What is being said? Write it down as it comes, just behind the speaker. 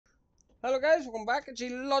Hello guys, welcome back. It's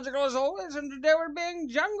illogical as always, and today we're being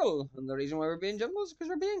jungle. And the reason why we're being jungle is because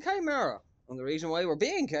we're being Khaimera. And the reason why we're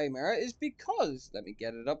being Khaimera is because, let me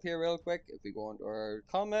get it up here real quick, if we go into our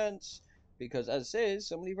comments, because as it says,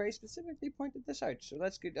 somebody very specifically pointed this out. So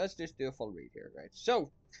let's just do a full read here, right?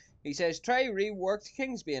 So, he says, try reworked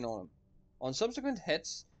Kingsbane on him. On subsequent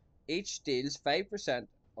hits, each deals 5%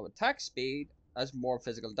 of attack speed as more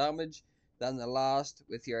physical damage than the last.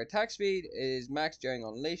 With your attack speed is maxed during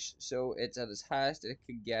Unleash, so it's at its highest it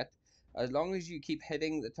can get. As long as you keep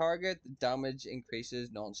hitting the target, the damage increases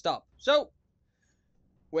non-stop. So,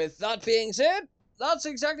 with that being said, that's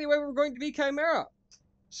exactly why we're going to be Khaimera.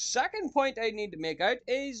 Second point I need to make out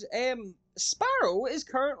is Sparrow is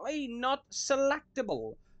currently not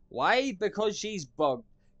selectable. Why? Because she's bugged.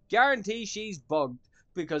 Guarantee she's bugged.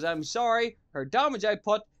 Because I'm sorry, her damage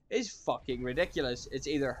output is fucking ridiculous. It's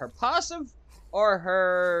either her passive or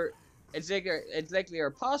her... It's likely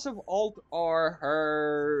her passive, alt, or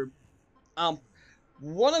her amp.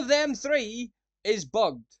 One of them three is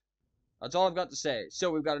bugged. That's all I've got to say.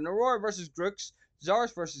 So we've got an Aurora versus Grux,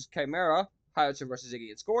 Zars versus Khaimera, Howitzer versus Iggy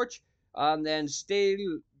and Scorch, and then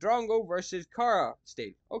Steel Drongo versus Kara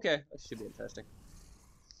Steel. Okay, that should be interesting.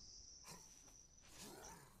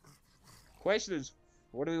 Question is,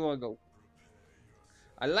 where do we want to go?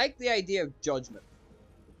 I like the idea of Judgment,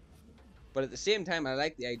 but at the same time, I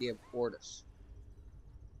like the idea of Ortus.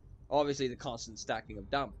 Obviously, the constant stacking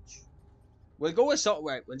of damage. We'll go with something.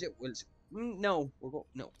 Right?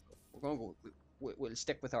 We'll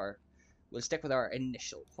stick with our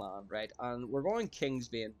initial plan, right? And we're going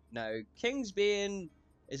Kingsbane now. Kingsbane,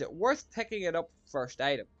 is it worth picking it up first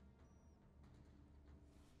item?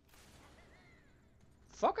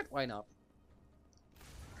 Fuck it, why not?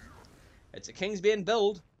 It's a Kingsbane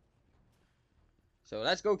build, so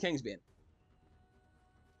let's go Kingsbane.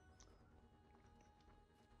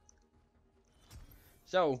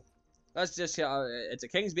 So, let's just, it's a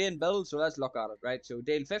Kingsbane build, so let's look at it, right? So,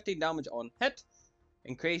 deal 15 damage on hit,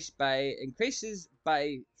 increases by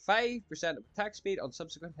 5% of attack speed on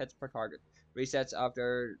subsequent hits per target. Resets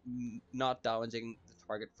after not damaging the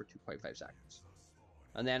target for 2.5 seconds.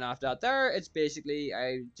 And then after that there, it's basically,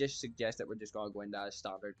 I just suggest that we're just going to go into a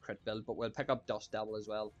standard crit build, but we'll pick up Dust Devil as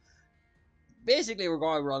well. Basically, we're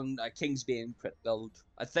going to run a Kingsbane crit build.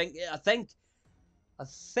 I think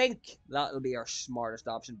that'll be our smartest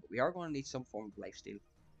option, but we are going to need some form of lifesteal.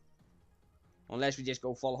 Unless we just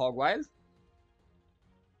go full hog wild.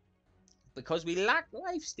 Because we lack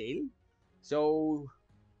lifesteal. So,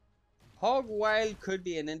 hog wild could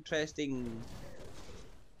be an interesting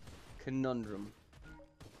conundrum.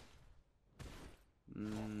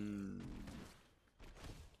 The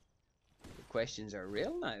questions are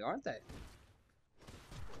real now, aren't they?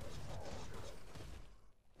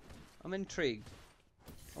 I'm intrigued.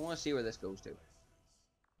 I want to see where this goes to.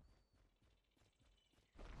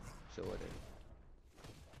 So it is.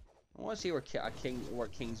 I want to see where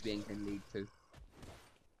Kingsbane can lead to.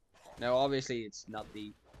 Now, obviously, it's not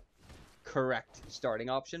the correct starting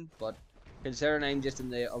option, but considering I'm just of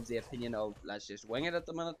the opinion of let's just wing it at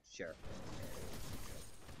the minute, sure.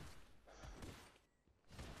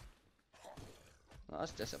 Well,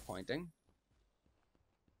 that's disappointing.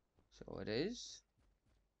 So it is.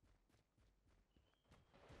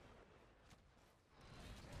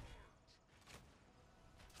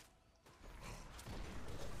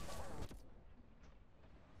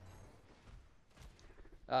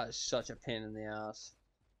 That is such a pain in the ass.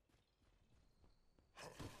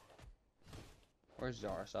 Where's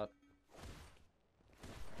Zaris at?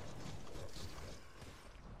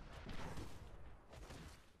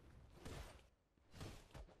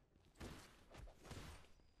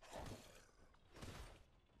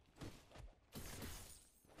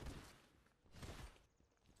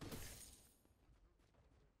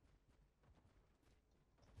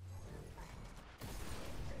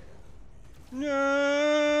 No.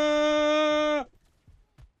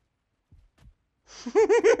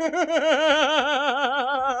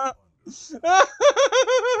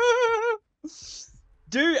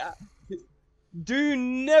 Do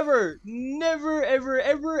never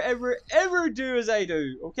ever do as I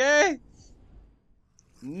do, okay?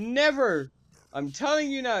 Never. I'm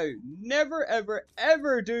telling you now, never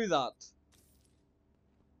ever do that.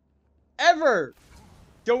 Ever.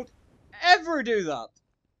 Don't ever do that.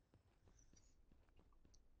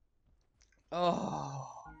 Oh.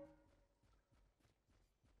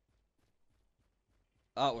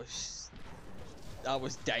 That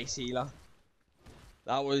was dicey, lah.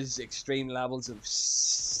 That was extreme levels of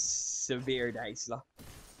severe dice, lah.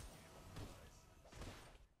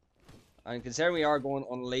 And considering we are going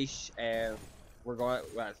Unleash, we're going,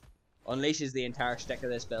 well, unleashes the entire stick of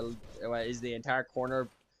this build. Is the entire corner.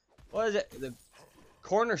 What is it? The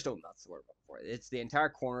cornerstone. That's the word I'm looking for. It's the entire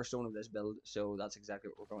cornerstone of this build. So that's exactly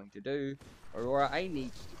what we're going to do. Aurora, I need you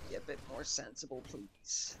to be a bit more sensible,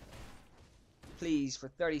 please. Please, for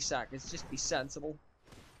 30 seconds, just be sensible.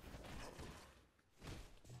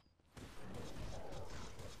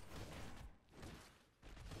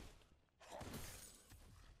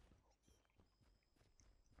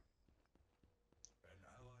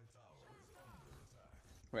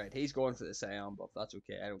 Right, he's going for the Scion buff. That's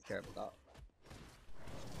okay. I don't care about that.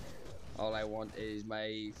 All I want is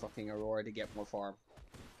my fucking Aurora to get more farm.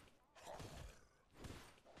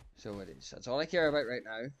 So it is. That's all I care about right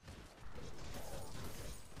now.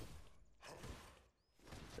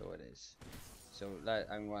 So it is. So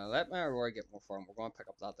I'm going to let my Aurora get more farm. We're going to pick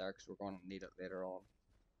up that there because we're going to need it later on.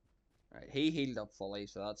 Right, he healed up fully,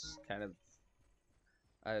 so that's kind of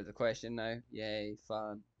out of the question now. Yay,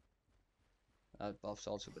 fun. That buff's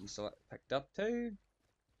also been picked up too.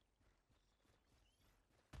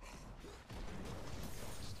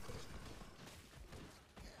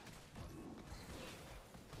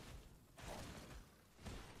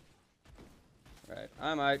 Right,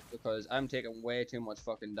 I'm out because I'm taking way too much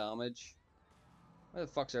fucking damage. Where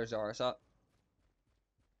the fuck's our Zaris at?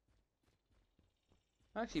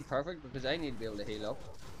 Actually perfect because I need to be able to heal up.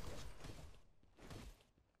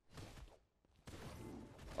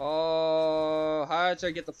 Oh, Howitzer,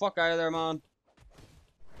 get the fuck out of there, man.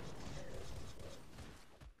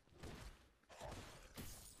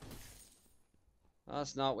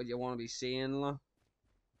 That's not what you want to be seeing, la.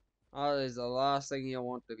 That is the last thing you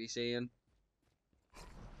want to be seeing.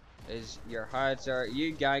 Is your Howitzer,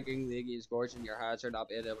 you ganking the Iggy Scorch and your Howitzer not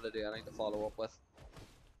being able to do anything to follow up with.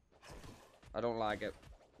 I don't like it.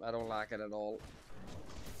 I don't like it at all.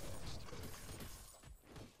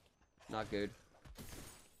 Not good.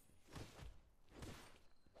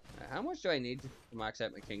 How much do I need to max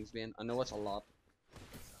out my Kingsbane? I know it's a lot.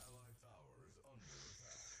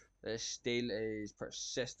 This steel is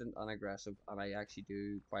persistent and aggressive, and I actually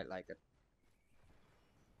do quite like it.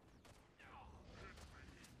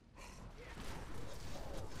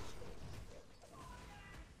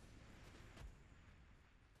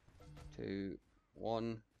 Two,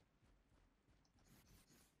 one.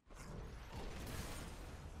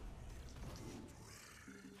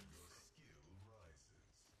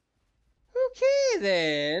 Okay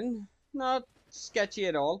then, not sketchy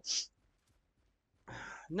at all.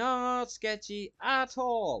 Not sketchy at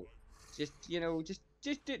all. Just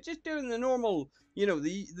just doing the normal,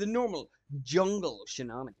 the normal jungle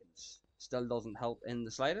shenanigans. Still doesn't help in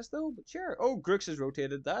the slightest though. But sure. Oh, Grix is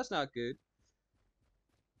rotated. That's not good.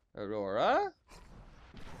 Aurora.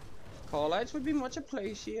 Callouts would be much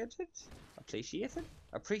appreciated. Appreciated.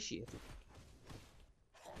 Appreciated.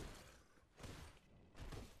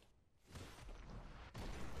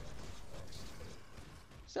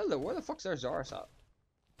 Still though, where the fuck's our Zaris at?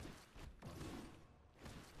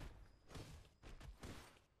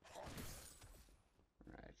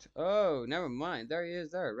 Right. Oh, never mind. There he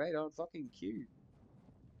is there, right on fucking cue.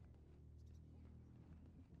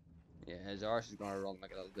 Yeah, his arse is gonna run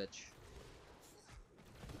like a little bitch.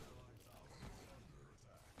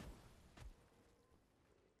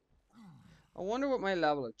 I wonder what my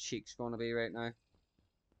level of cheek's gonna be right now.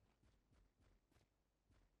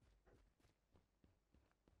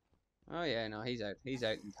 Oh yeah, no, he's out. He's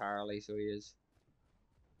out entirely, so he is.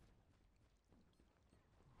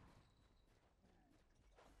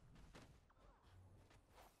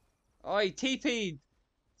 Oh, he TP'd!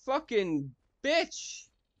 Fucking bitch!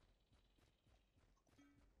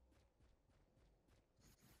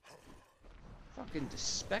 Fucking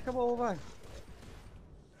despicable, man.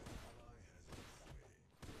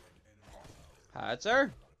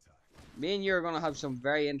 Howitzer? Me and you are gonna have some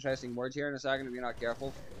very interesting words here in a second if you're not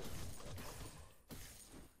careful.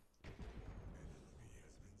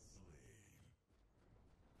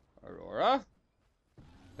 Aurora?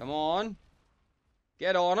 Come on.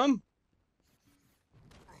 Get on him.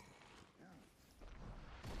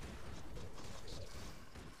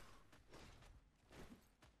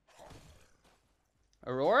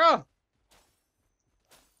 Aurora?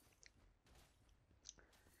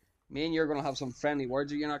 Me and you're gonna have some friendly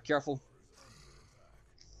words if you're not careful.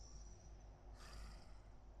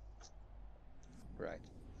 Right.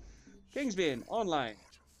 Kingsbane, online.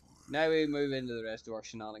 Now we move into the rest of our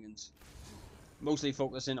shenanigans. Mostly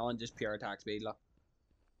focusing on just pure attack speed.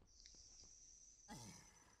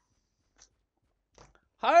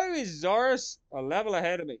 How is Zaris a level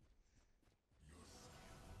ahead of me?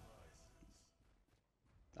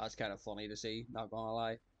 That's kind of funny to see, not gonna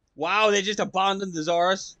lie. Wow, they just abandoned the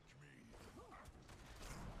Zaris.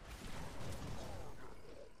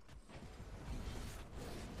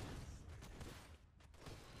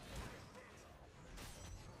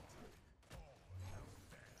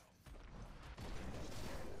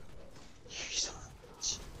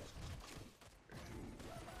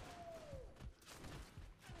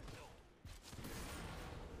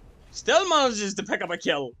 Still manages to pick up a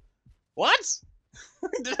kill. What?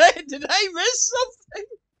 did I miss something?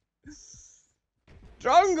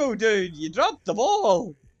 Drongo, dude, you dropped the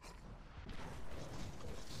ball.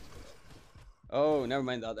 Oh, never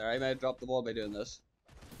mind that there. I might have dropped the ball by doing this.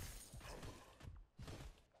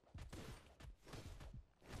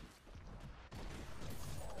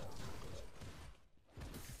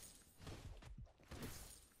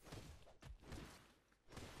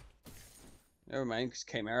 Never mind, because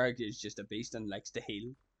Khaimera is just a beast and likes to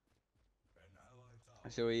heal.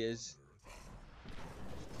 So he is.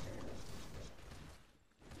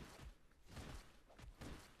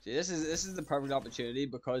 See, this is the perfect opportunity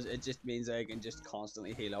because it just means I can just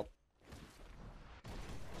constantly heal up.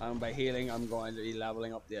 And by healing, I'm going to be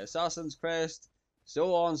leveling up the Assassin's Crest,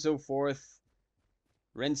 so on and so forth.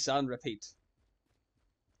 Rinse and repeat.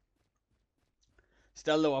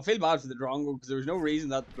 Still though, I feel bad for the Drongo because there was no reason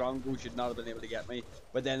that the Drongo should not have been able to get me.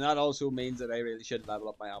 But then that also means that I really should level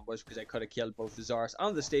up my ambush because I could have killed both the Zars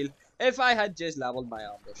and the Steel if I had just leveled my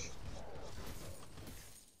ambush.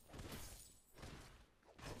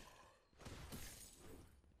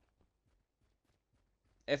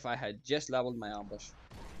 If I had just leveled my ambush.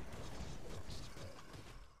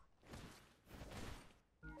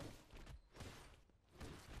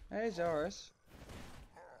 Hey Zars.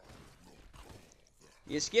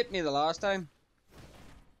 You escaped me the last time.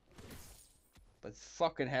 But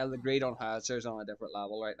fucking hell, the greed on Hazard's on a different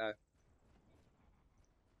level right now.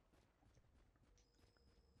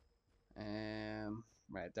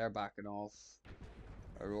 Right, they're backing off.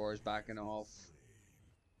 Aurora's backing off.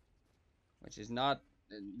 Which is not...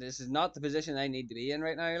 This is not the position I need to be in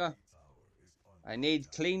right now, Ela. I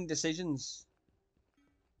need clean decisions.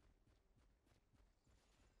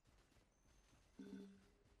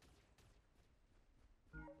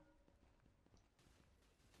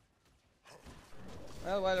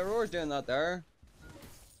 Well, while Aurora's doing that there.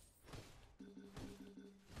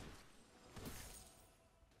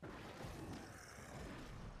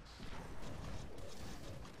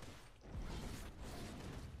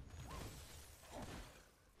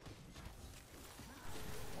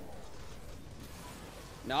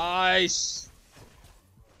 Nice!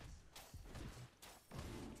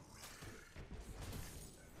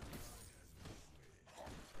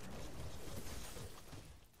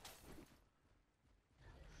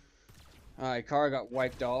 Alright, Kara got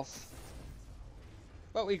wiped off.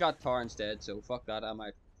 But we got Tar instead, so fuck that, I'm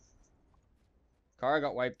out. Kara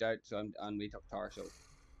got wiped out, so and we took Tar, so.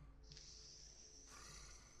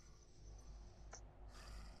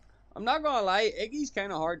 I'm not gonna lie, Iggy's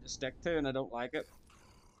kinda hard to stick to and I don't like it.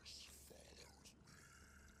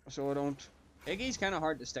 So I don't. Iggy's kinda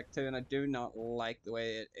hard to stick to and I do not like the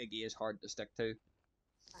way Iggy is hard to stick to.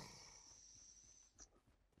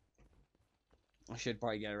 I should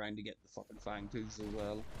probably get around to get the fucking Fang Tools as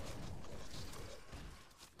well.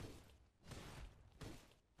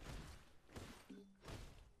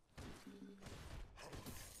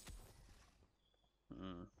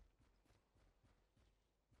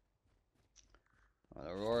 Well,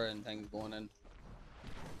 Aurora and things going in.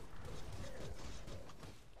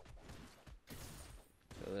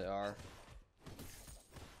 So they are.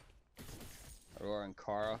 Aurora and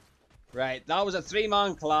Kara. Right, that was a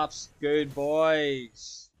 3-man collapse. Good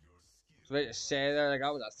boys. I was about to say there, like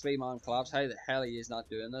that was a 3-man collapse. How the hell he is not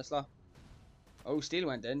doing this, lah? Oh, Steel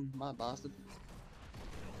went in. Mad bastard.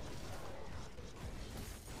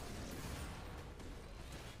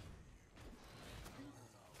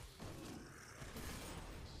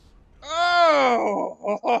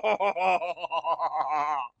 Oh!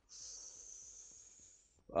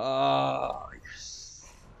 Oh, yes.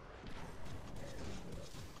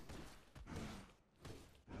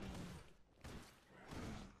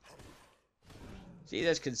 See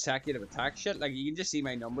this consecutive attack shit? Like, you can just see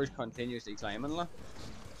my numbers continuously climbing, lah.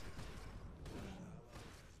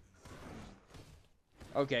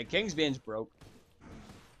 Okay, Kingsbane's broke.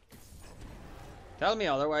 Tell me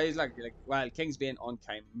otherwise, like well, Kingsbane on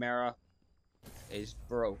Khaimera is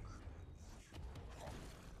broke.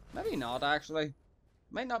 Maybe not, actually.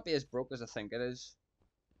 Might not be as broke as I think it is.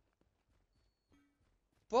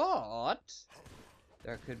 But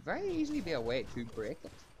there could very easily be a way to break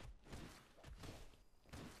it.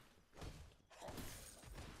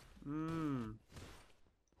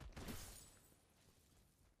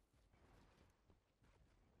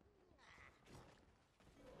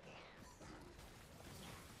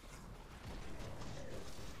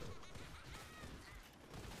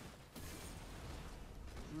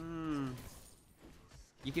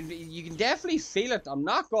 You can definitely feel it. I'm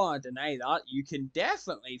not going to deny that. You can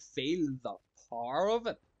definitely feel the power of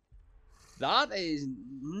it. That is...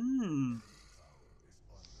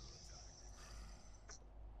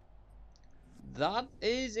 That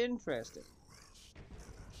is interesting.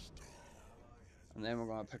 And then we're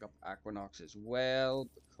going to pick up Equinox as well,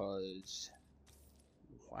 because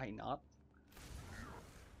why not?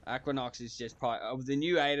 Equinox is just probably, of the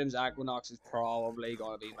new items, Equinox is probably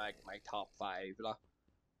going to be my top 5.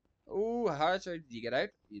 Oh, Harzer, did you get out?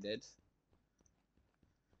 You did.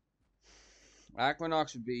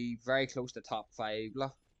 Equinox would be very close to top 5.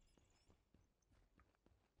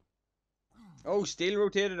 Oh, steel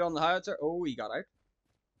rotated on the Harzer. Oh, he got out.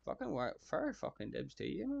 Fucking fair fucking dibs to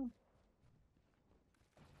you, man.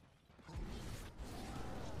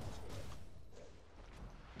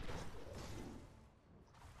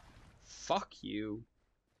 Fuck you.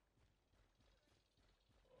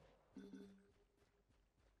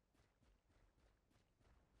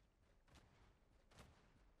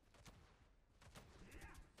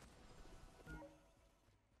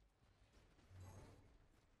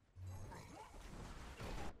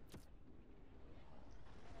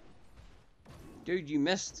 Dude, you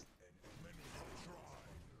missed.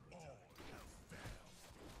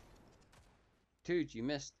 Dude, you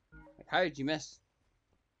missed. Like, how did you miss?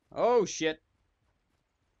 Oh, shit.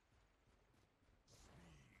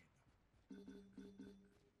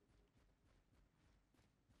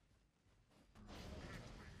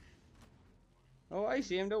 Oh, I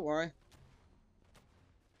see him, don't worry.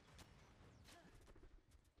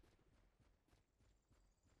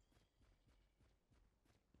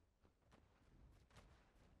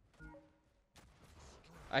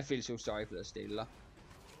 I feel so sorry for the steel.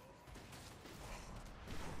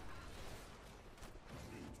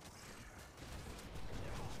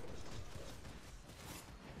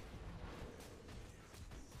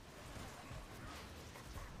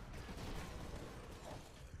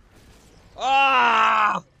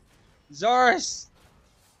 Ah! Zorus!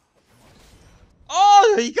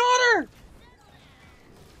 Oh, he got her!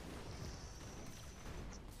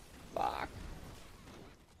 Fuck.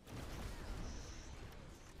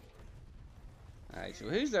 Alright, so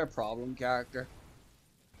who's their problem character?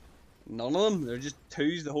 None of them. They're just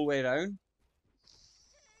twos the whole way down.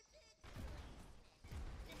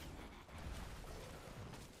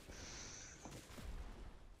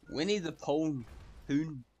 Winnie the Pone.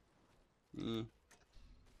 Hoon. Now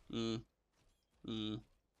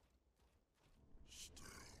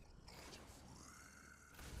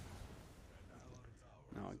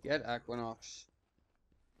get Equinox.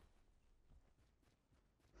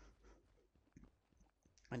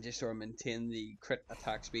 And just sort of maintain the crit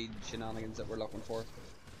attack speed shenanigans that we're looking for.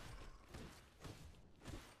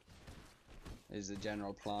 Is the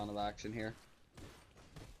general plan of action here.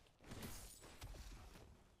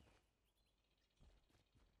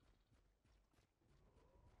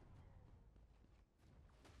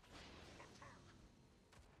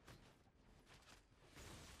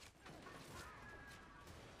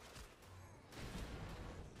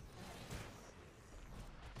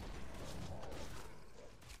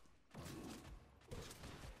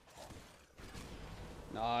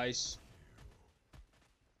 Nice.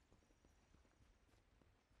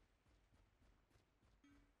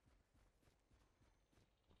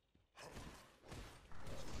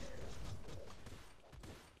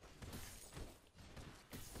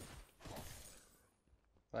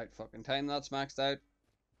 Right fucking time that's maxed out.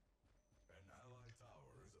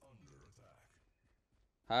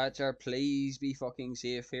 Hatcher, please be fucking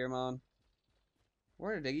safe here, man.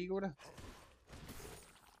 Where did Iggy go to?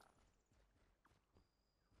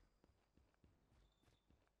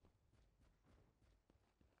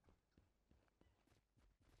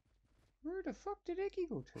 Where the fuck did Iggy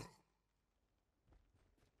go to?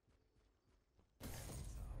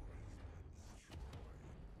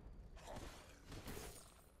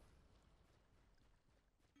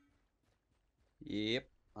 Yep,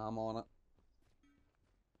 I'm on it.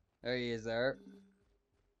 There he is there.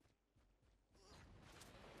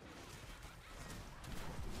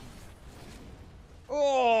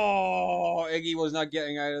 Oh, Iggy was not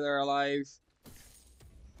getting out of there alive.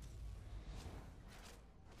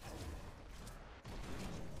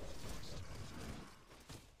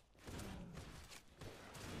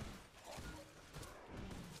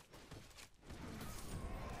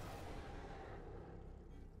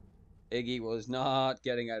 Iggy was not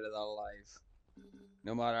getting out of that alive.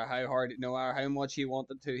 No matter how hard, no matter how much he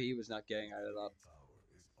wanted to, he was not getting out of that.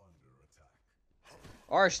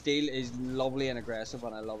 Our steel is lovely and aggressive,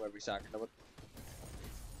 and I love every second of it.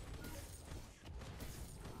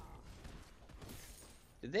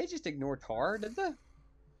 Did they just ignore Tar, did they?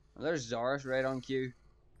 Oh, there's Zorus right on cue.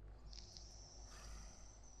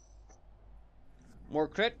 More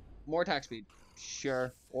crit, more attack speed.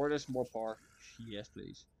 Sure. Ortus, more power. Yes,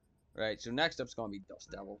 please. Right, so next up's going to be Dust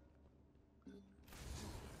Devil.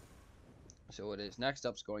 So it is. Next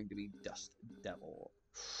up's going to be Dust Devil.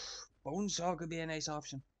 Bonesaw could be a nice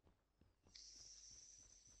option.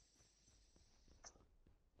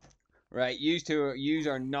 Right, yous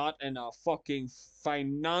are not in a fucking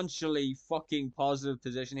financially fucking positive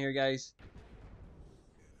position here, guys.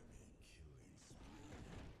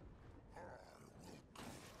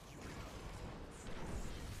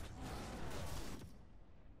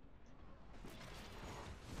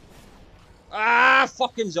 Ah,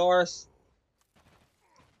 fucking Zorus.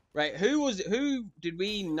 Right, who did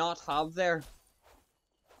we not have there?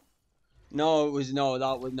 No,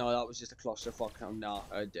 that was just a clusterfuck. No,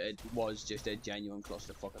 it was just a genuine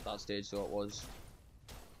clusterfuck at that stage, so it was.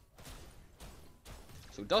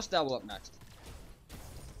 So Dust Devil up next.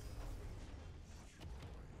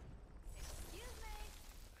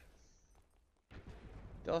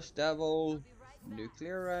 Dust Devil,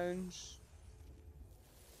 nuclear rounds.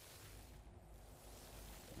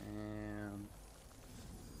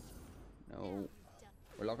 No,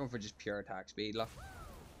 we're looking for just pure attack speed. Look,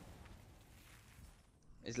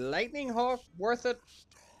 is Lightning Hawk worth it?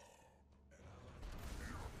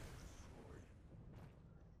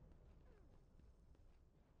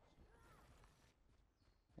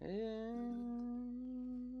 I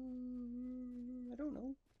don't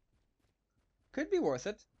know. Could be worth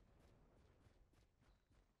it.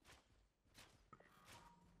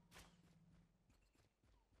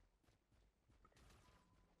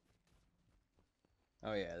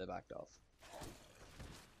 Oh yeah, they backed off.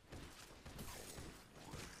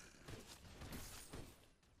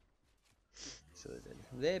 So they did.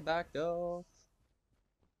 They backed off.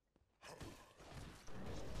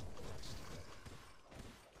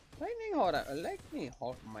 Lightning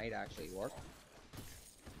Hawk might actually work.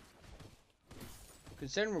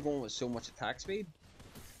 Considering we're going with so much attack speed.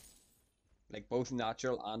 Like both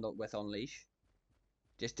natural and with Unleash.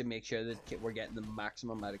 Just to make sure that we're getting the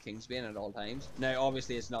maximum out of Kingsbane at all times. Now,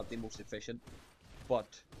 obviously, it's not the most efficient, but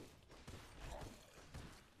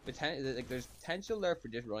there's potential there for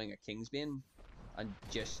just running a Kingsbane and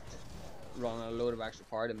just running a load of extra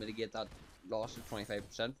power to mitigate that loss of 25%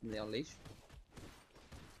 from the Unleash.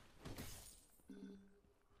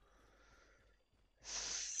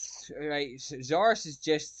 Right, so Zorus is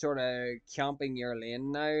just sort of camping your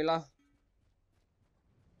lane now, lah.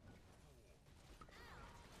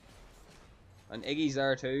 And Iggy's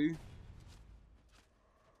there too.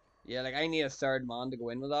 Yeah, like I need a third man to go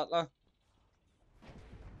in with that, lah.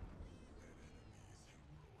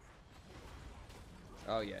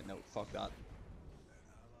 Oh yeah, no, fuck that.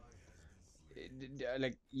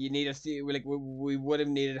 Like you need a like we would have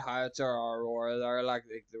needed Howitzer or Aurora there. Like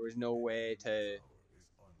there was no way to.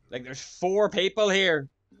 Like there's 4 people here.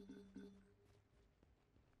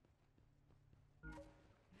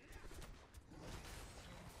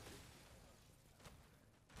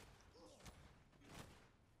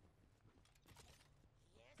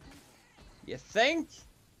 You think?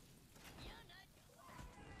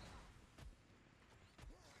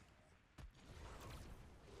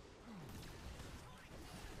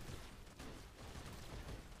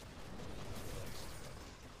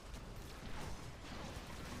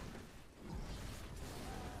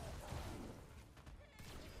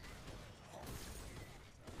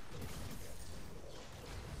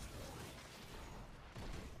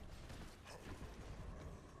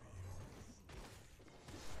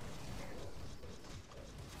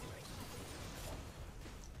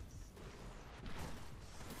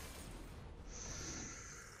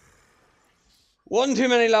 One too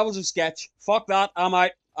many levels of sketch. Fuck that. I'm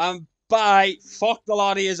out. I'm bye. Fuck the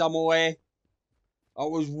lot of yous. I'm away. That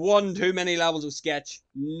was one too many levels of sketch.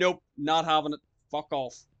 Nope. Not having it. Fuck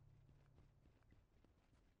off.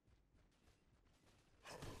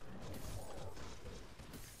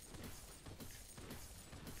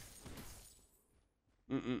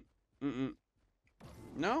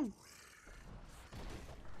 No.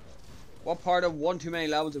 What part of one too many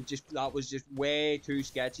levels of just that was just way too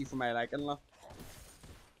sketchy for my liking, look?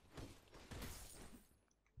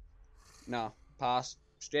 No. Pass.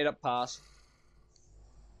 Straight up pass.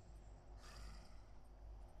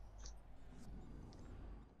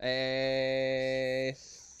 See,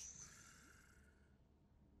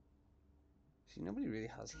 nobody really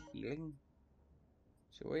has healing.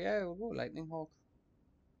 So yeah, we'll go Lightning Hawk.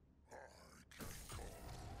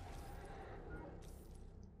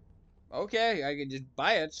 Okay, I can just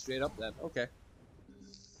buy it straight up then. Okay.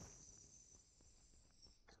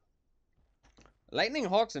 Lightning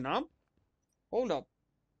Hawk's an amp? Hold up.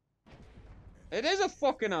 It is a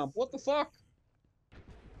fucking amp. What the fuck?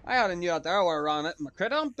 I had a knew out there where I ran it in my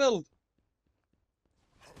crit amp build.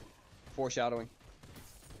 Foreshadowing.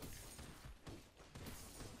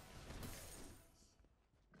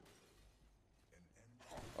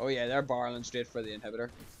 Oh yeah, they're barreling straight for the inhibitor.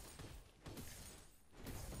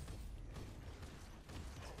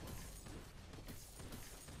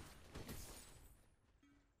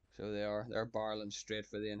 So they are. They're barreling straight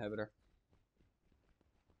for the inhibitor.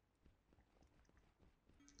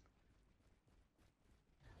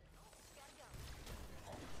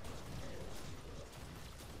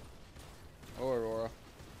 Oh, Aurora.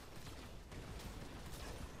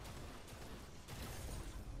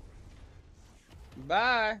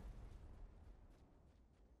 Bye.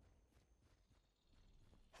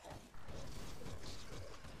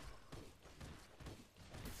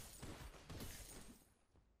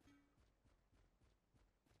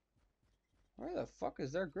 Where the fuck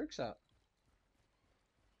is their Grix at?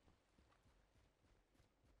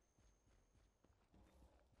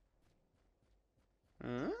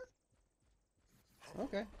 Huh?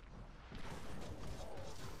 Okay.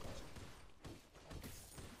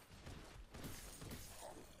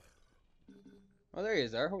 Oh, there he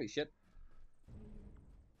is there. Holy shit.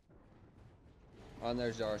 Oh, and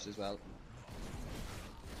there's Doris as well.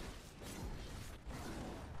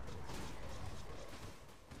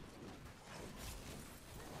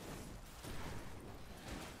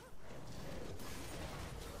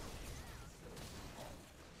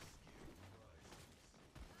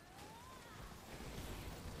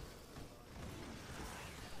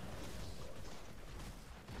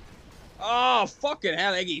 Oh, fucking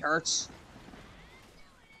hell, Iggy hurts.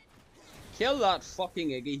 Kill that fucking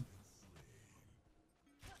Iggy.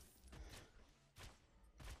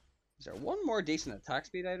 Is there one more decent attack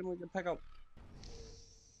speed item we can pick up?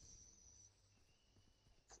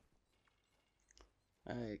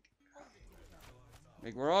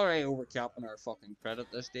 Like we're already overcapping our fucking credit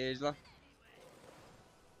this stage, look.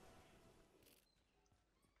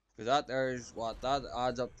 Because that there's what? That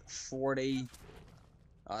adds up to 40.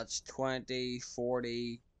 That's 20,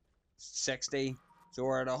 40, 60. So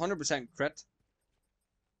we're at 100% crit.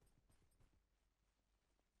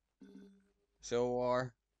 So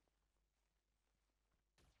our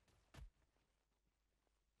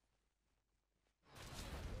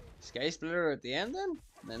Sky Splitter at the end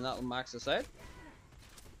then that'll max us out.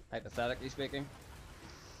 Hypothetically speaking.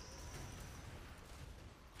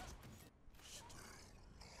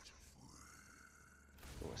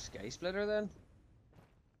 So a Sky Splitter then?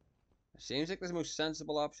 It seems like the most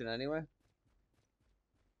sensible option anyway.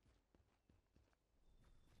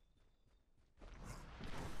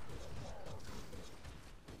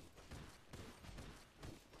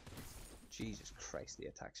 Jesus Christ, the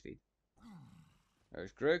attack speed.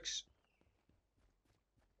 There's Grix.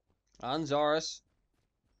 And Zorus.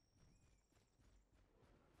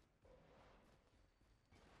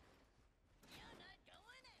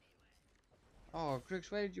 Oh,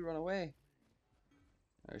 Grix, why did you run away?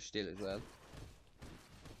 There's Steel as well.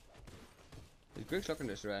 Is Grix looking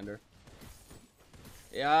to surrender?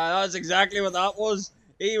 Yeah, that's exactly what that was.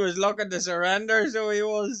 He was looking to surrender, so he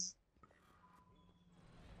was.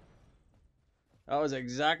 That was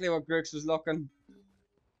exactly what Grix was looking.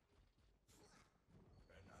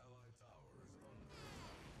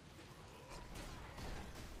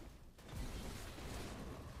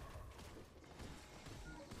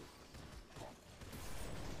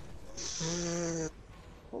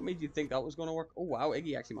 What made you think that was going to work? Oh wow,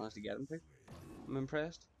 Iggy actually managed to get him too. I'm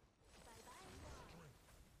impressed.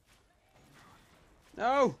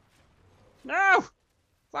 No! No!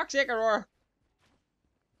 Fuck's sake, Aurora!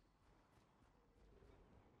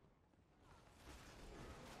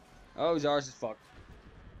 Oh, Zars is fucked.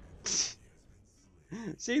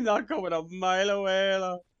 Seen that coming a mile away,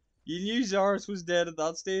 like. You knew Zars was dead at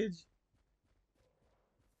that stage.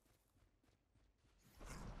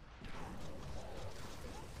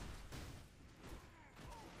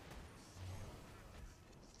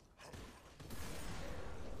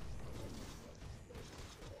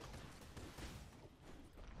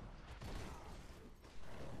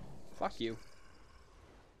 Fuck you.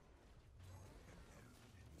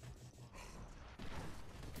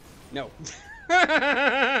 No.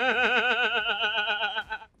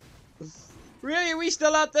 Really? Are we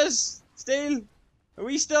still at this? Steel? Are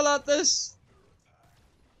we still at this?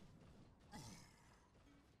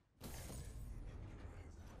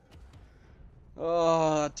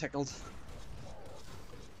 Oh, that tickled.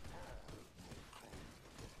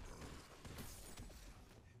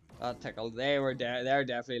 That tickled. They're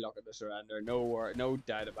definitely looking to surrender. No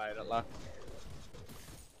doubt about it, lad.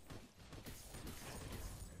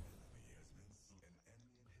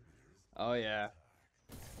 Oh yeah.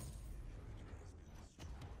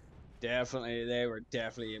 Definitely, they were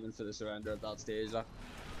definitely aiming for the surrender at that stage. Like.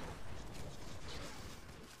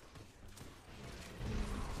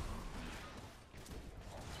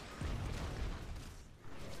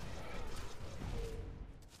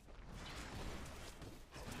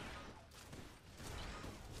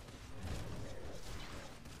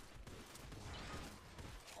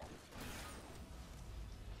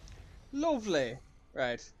 Lovely.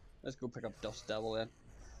 Right, let's go pick up Dust Devil then.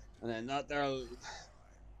 And then that there'll...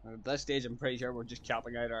 At this stage, I'm pretty sure we're just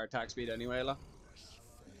capping out our attack speed anyway, like.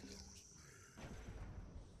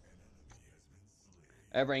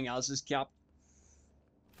 Everything else is capped.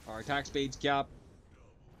 Our attack speed's capped.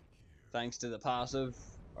 Thanks to the passive.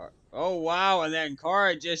 Oh wow, and then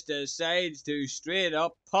Kara just decides to straight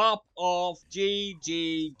up pop off.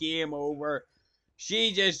 GG, game over.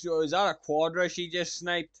 She just, was that a quadra she just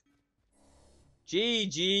sniped?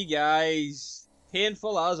 GG, guys.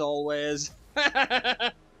 Painful as always.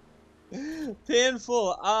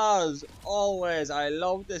 Painful as always. I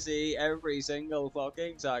love to see every single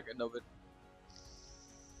fucking second of it.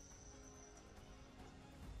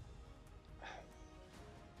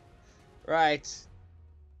 Right.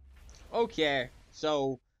 Okay,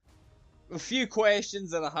 so a few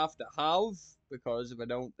questions that I have to have, because if I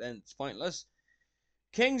don't, then it's pointless.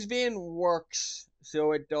 Kingsbane works,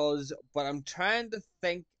 so it does, but I'm trying to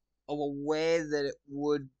think of a way that it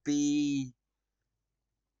would be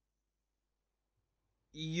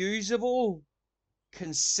usable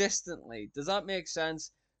consistently. Does that make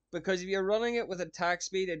sense? Because if you're running it with attack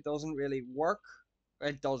speed, it doesn't really work.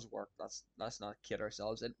 It does work. Let's not kid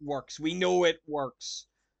ourselves. It works. We know it works.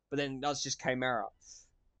 But then that's just Khaimera.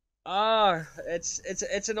 Ah,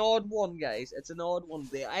 it's an odd one, guys. It's an odd one.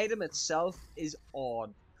 The item itself is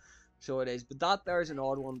odd. So it is. But that there is an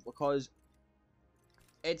odd one because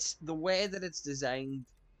it's the way that it's designed.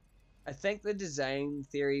 I think the design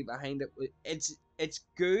theory behind it, it's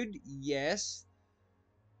good, yes.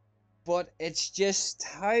 But it's just,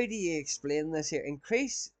 how do you explain this here?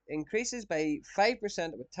 Increases by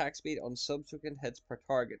 5% of attack speed on subsequent hits per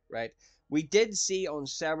target, right? We did see on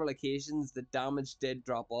several occasions the damage did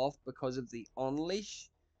drop off because of the unleash,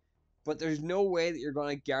 but there's no way that you're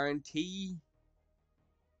going to guarantee.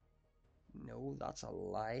 No, that's a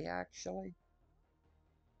lie, actually.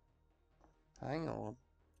 Hang on.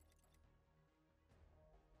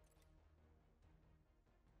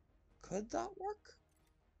 Could that work?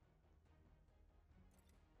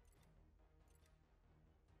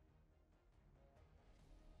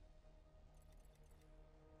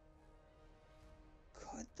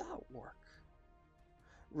 Could that work?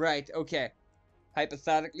 Right, okay.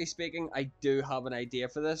 Hypothetically speaking, I do have an idea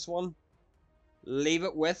for this one. Leave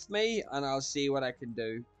it with me and I'll see what I can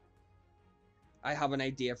do. I have an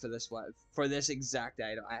idea for this one. For this exact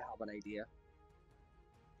item, I have an idea.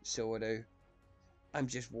 So I do. I'm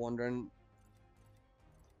just wondering,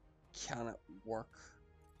 can it work?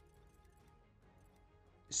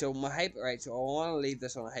 So right, so I want to leave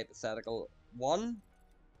this on a hypothetical one.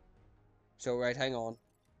 So right, hang on.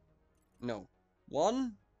 No.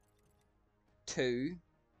 1, 2,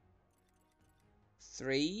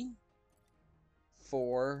 3,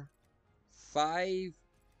 4, 5,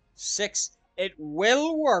 6. It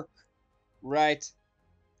will work. Right.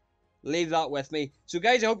 Leave that with me. So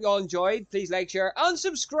guys, I hope you all enjoyed. Please like, share, and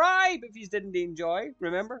subscribe if you didn't enjoy.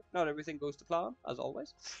 Remember, not everything goes to plan, as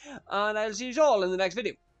always. And I'll see you all in the next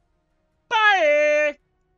video. Bye!